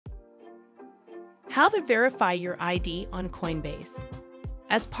How to verify your ID on Coinbase.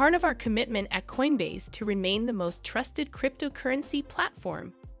 As part of our commitment at Coinbase to remain the most trusted cryptocurrency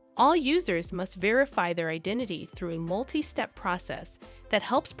platform, all users must verify their identity through a multi-step process that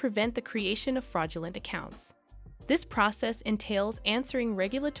helps prevent the creation of fraudulent accounts. This process entails answering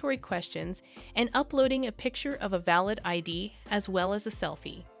regulatory questions and uploading a picture of a valid ID as well as a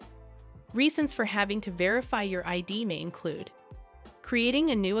selfie. Reasons for having to verify your ID may include creating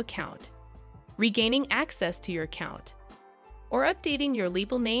a new account, regaining access to your account, or updating your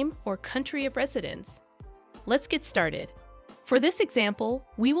legal name or country of residence. Let's get started. For this example,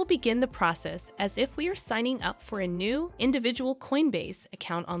 we will begin the process as if we are signing up for a new individual Coinbase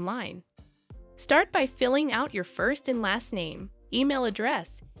account online. Start by filling out your first and last name, email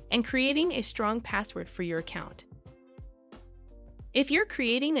address, and creating a strong password for your account. If you're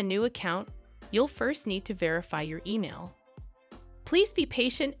creating a new account, you'll first need to verify your email. Please be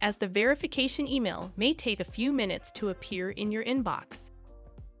patient as the verification email may take a few minutes to appear in your inbox.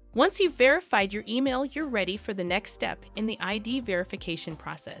 Once you've verified your email, you're ready for the next step in the ID verification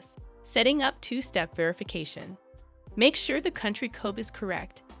process, setting up two-step verification. Make sure the country code is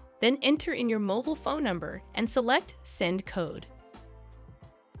correct, then enter in your mobile phone number and select Send Code.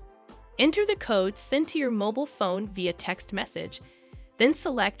 Enter the code sent to your mobile phone via text message, then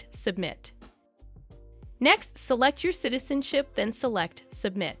select Submit. Next, select your citizenship, then select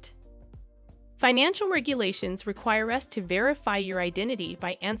Submit. Financial regulations require us to verify your identity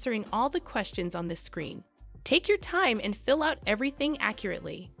by answering all the questions on this screen. Take your time and fill out everything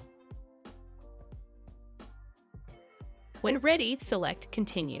accurately. When ready, select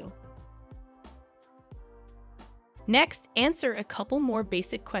Continue. Next, answer a couple more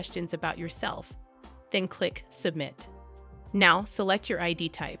basic questions about yourself, then click Submit. Now, select your ID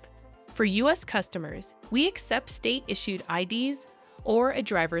type. For U.S. customers, we accept state-issued IDs or a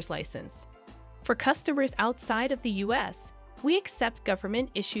driver's license. For customers outside of the U.S., we accept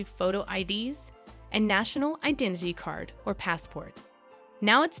government-issued photo IDs and national identity card or passport.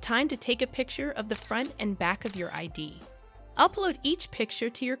 Now it's time to take a picture of the front and back of your ID. Upload each picture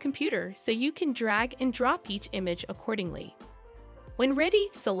to your computer so you can drag and drop each image accordingly. When ready,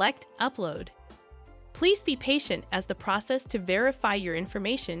 select Upload. Please be patient as the process to verify your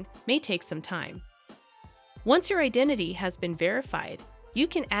information may take some time. Once your identity has been verified, you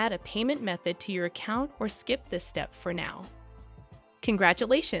can add a payment method to your account or skip this step for now.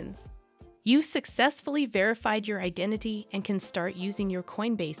 Congratulations! You successfully verified your identity and can start using your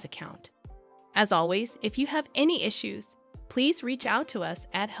Coinbase account. As always, if you have any issues, please reach out to us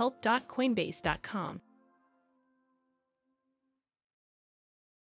at help.coinbase.com.